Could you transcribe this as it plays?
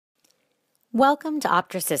Welcome to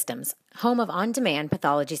Optra Systems, home of on-demand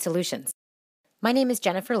pathology solutions. My name is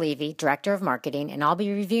Jennifer Levy, Director of Marketing, and I'll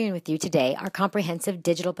be reviewing with you today our comprehensive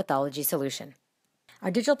digital pathology solution.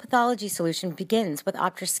 Our digital pathology solution begins with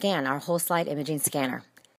OptraSCAN, our whole slide imaging scanner.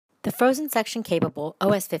 The frozen section capable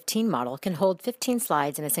OS-15 model can hold 15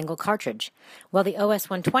 slides in a single cartridge, while the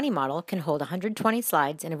OS-120 model can hold 120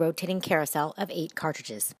 slides in a rotating carousel of 8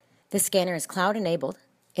 cartridges. The scanner is cloud-enabled.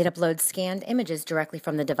 It uploads scanned images directly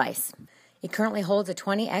from the device. It currently holds a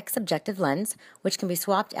 20x objective lens, which can be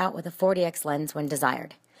swapped out with a 40x lens when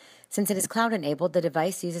desired. Since it is cloud-enabled, the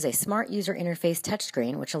device uses a smart user interface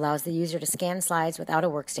touchscreen, which allows the user to scan slides without a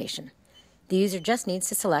workstation. The user just needs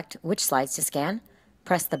to select which slides to scan,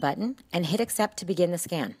 press the button, and hit accept to begin the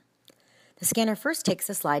scan. The scanner first takes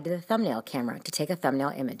the slide to the thumbnail camera to take a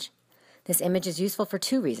thumbnail image. This image is useful for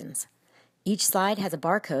 2 reasons. Each slide has a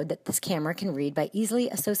barcode that this camera can read by easily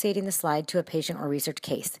associating the slide to a patient or research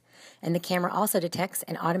case, and the camera also detects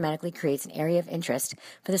and automatically creates an area of interest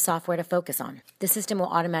for the software to focus on. The system will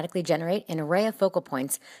automatically generate an array of focal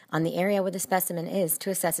points on the area where the specimen is to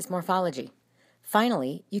assess its morphology.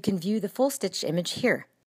 Finally, you can view the full stitched image here.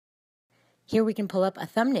 Here we can pull up a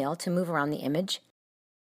thumbnail to move around the image.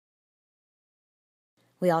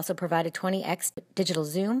 We also provide a 20x digital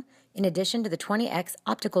zoom in addition to the 20x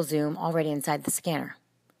optical zoom already inside the scanner.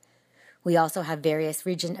 We also have various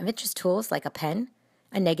region of interest tools like a pen,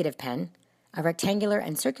 a negative pen, a rectangular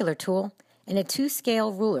and circular tool, and a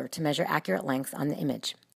 2-scale ruler to measure accurate lengths on the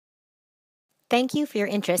image. Thank you for your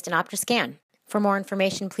interest in OptraSCAN. For more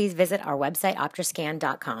information, please visit our website,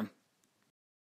 OptraSCAN.com.